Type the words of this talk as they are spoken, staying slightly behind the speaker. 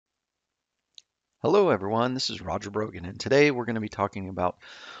Hello everyone, this is Roger Brogan, and today we're going to be talking about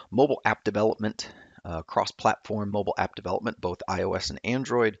mobile app development, cross-platform mobile app development, both iOS and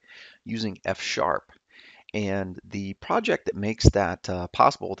Android, using Fsharp. And the project that makes that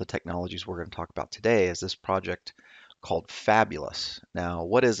possible with the technologies we're going to talk about today is this project called Fabulous. Now,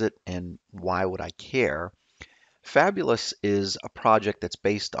 what is it and why would I care? Fabulous is a project that's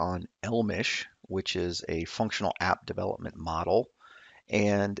based on Elmish, which is a functional app development model,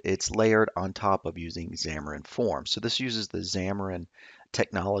 and it's layered on top of using Xamarin Forms. So this uses the Xamarin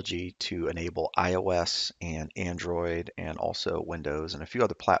technology to enable iOS and Android and also Windows and a few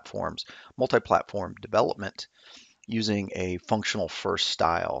other platforms, multi-platform development using a functional first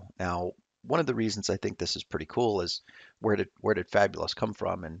style. Now, one of the reasons I think this is pretty cool is where did Fabulous come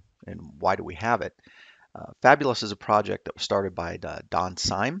from and why do we have it? Fabulous is a project that was started by Don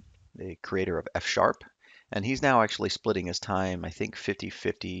Syme, the creator of F#, and he's now actually splitting his time, I think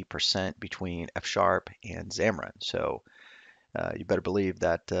 50-50% between F# and Xamarin. So you better believe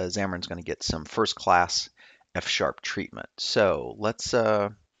that Xamarin's going to get some first-class F# treatment. So let's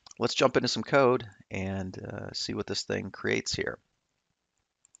jump into some code and see what this thing creates here.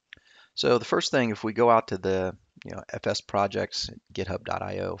 So the first thing, if we go out to the FS projects,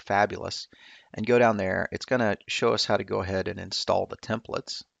 github.io, Fabulous, and go down there, it's going to show us how to go ahead and install the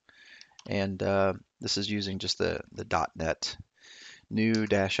templates. And this is using just the .NET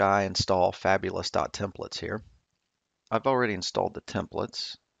new-i install fabulous.templates here. I've already installed the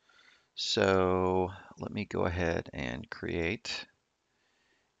templates. So let me go ahead and create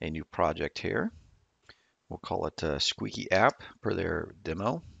a new project here. We'll call it Squeaky App per their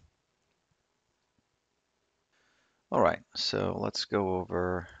demo. All right, so let's go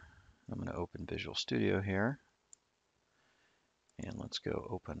over, I'm going to open Visual Studio here, and let's go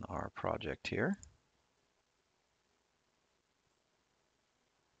open our project here.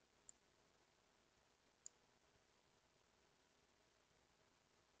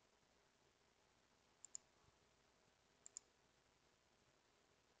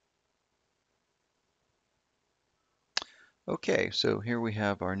 Okay, so here we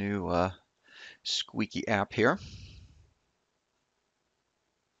have our new Squeaky app here,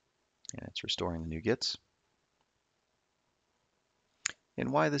 and it's restoring the NuGets.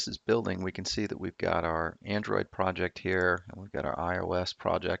 And why this is building, we can see that we've got our Android project here, and we've got our iOS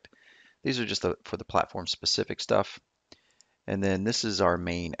project. These are just for the platform specific stuff. And then this is our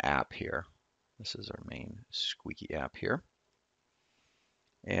main app here. This is our main Squeaky app here.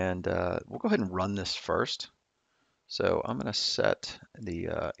 And we'll go ahead and run this first. So I'm going to set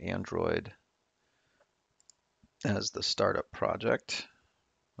the Android as the startup project.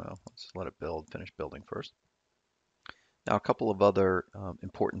 Well, let's let it finish building first. Now, a couple of other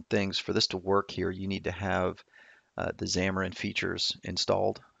important things. For this to work here, you need to have the Xamarin features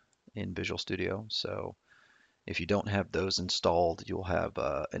installed in Visual Studio. So if you don't have those installed, you'll have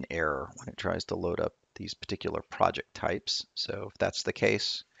an error when it tries to load up these particular project types. So if that's the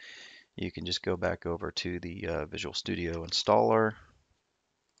case, you can just go back over to the Visual Studio installer,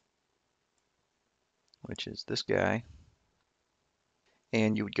 which is this guy,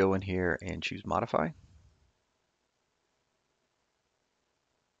 and you would go in here and choose Modify.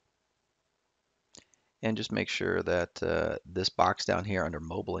 And just make sure that this box down here under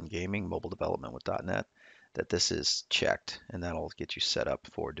Mobile and Gaming, Mobile Development with .NET, that this is checked, and that'll get you set up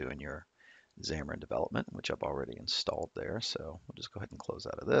for doing your Xamarin development, which I've already installed there. So we'll just go ahead and close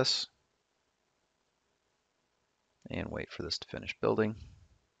out of this and wait for this to finish building.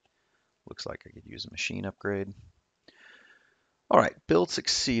 Looks like I could use a machine upgrade. All right, build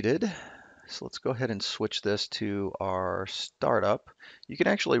succeeded. So let's go ahead and switch this to our startup. You can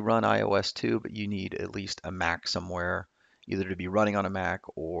actually run iOS too, but you need at least a Mac somewhere, either to be running on a Mac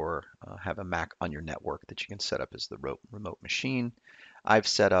or have a Mac on your network that you can set up as the remote machine. I've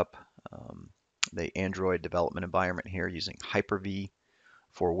set up the Android development environment here using Hyper-V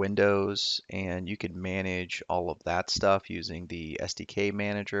for Windows, and you can manage all of that stuff using the SDK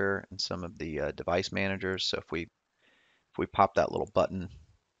manager and some of the device managers. So if we pop that little button,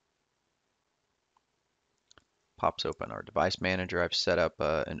 pops open our device manager. I've set up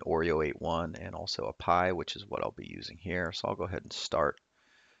an Oreo 8.1 and also a Pi, which is what I'll be using here. So I'll go ahead and start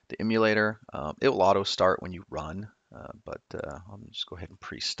the emulator. It will auto start when you run, but I'll just go ahead and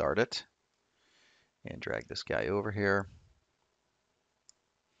pre-start it and drag this guy over here.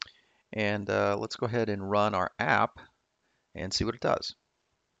 And let's go ahead and run our app and see what it does.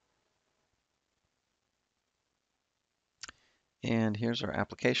 And here's our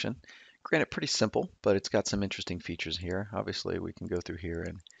application. Granted, pretty simple, but it's got some interesting features here. Obviously, we can go through here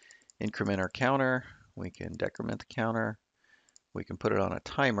and increment our counter. We can decrement the counter. We can put it on a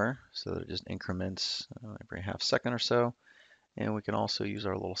timer so that it just increments every half second or so. And we can also use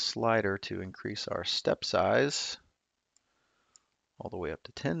our little slider to increase our step size all the way up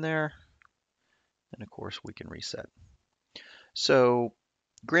to 10 there. And of course, we can reset. So,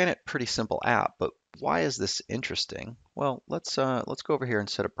 granted, pretty simple app, but why is this interesting? Well, let's go over here and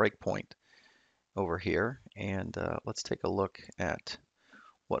set a breakpoint over here, and let's take a look at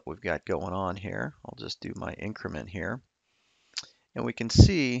what we've got going on here. I'll just do my increment here, and we can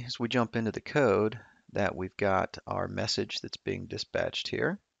see as we jump into the code that we've got our message that's being dispatched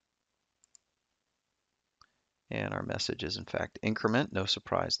here, and our message is in fact increment, no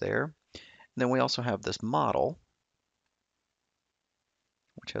surprise there. And then we also have this model,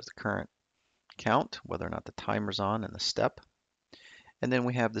 which has the current count, whether or not the timer's on, and the step. And then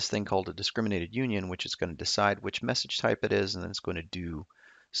we have this thing called a discriminated union, which is going to decide which message type it is, and then it's going to do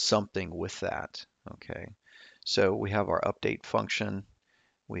something with that. Okay, so we have our update function.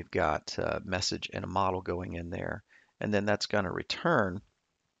 We've got a message and a model going in there, and then that's going to return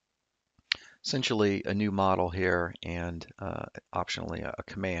essentially a new model here and optionally a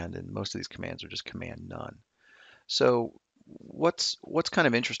command. And most of these commands are just command none. So what's kind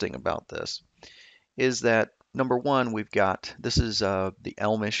of interesting about this is that number one, we've got this is the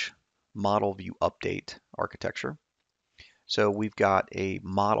Elmish model view update architecture. So we've got a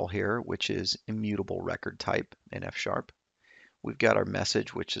model here, which is immutable record type in F#. We've got our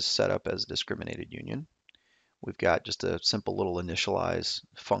message, which is set up as discriminated union. We've got just a simple little initialize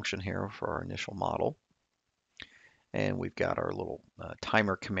function here for our initial model. And we've got our little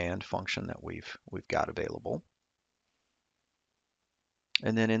timer command function that we've got available.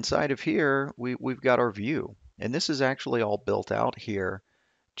 And then inside of here, we've got our view. And this is actually all built out here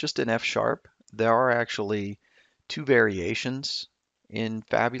just in F#. There are actually two variations in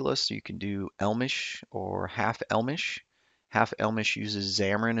Fabulous. You can do Elmish or half Elmish. Half Elmish uses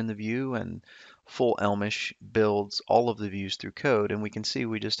Xamarin in the view, and full Elmish builds all of the views through code. And we can see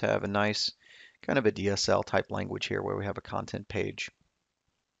we just have a nice kind of a DSL type language here where we have a content page.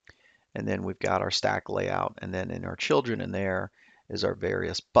 And then we've got our stack layout. And then in our children in there is our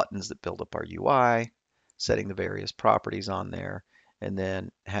various buttons that build up our UI, setting the various properties on there, and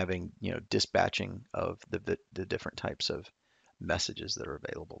then having, dispatching of the different types of messages that are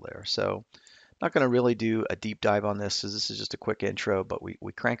available there. So not going to really do a deep dive on this, as this is just a quick intro, but we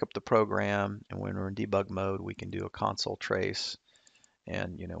crank up the program, and when we're in debug mode, we can do a console trace,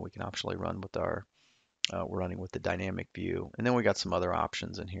 and we can optionally run with our we're running with the dynamic view, and then we got some other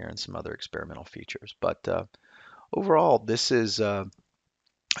options in here and some other experimental features. But overall, I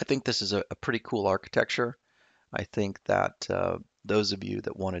think this is a pretty cool architecture. I think that those of you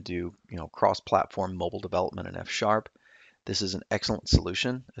that want to do, cross-platform mobile development in F#, this is an excellent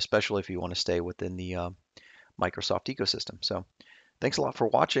solution, especially if you want to stay within the Microsoft ecosystem. So thanks a lot for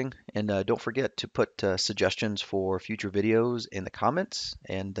watching, and don't forget to put suggestions for future videos in the comments,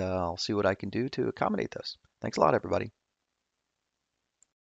 and I'll see what I can do to accommodate this. Thanks a lot, everybody.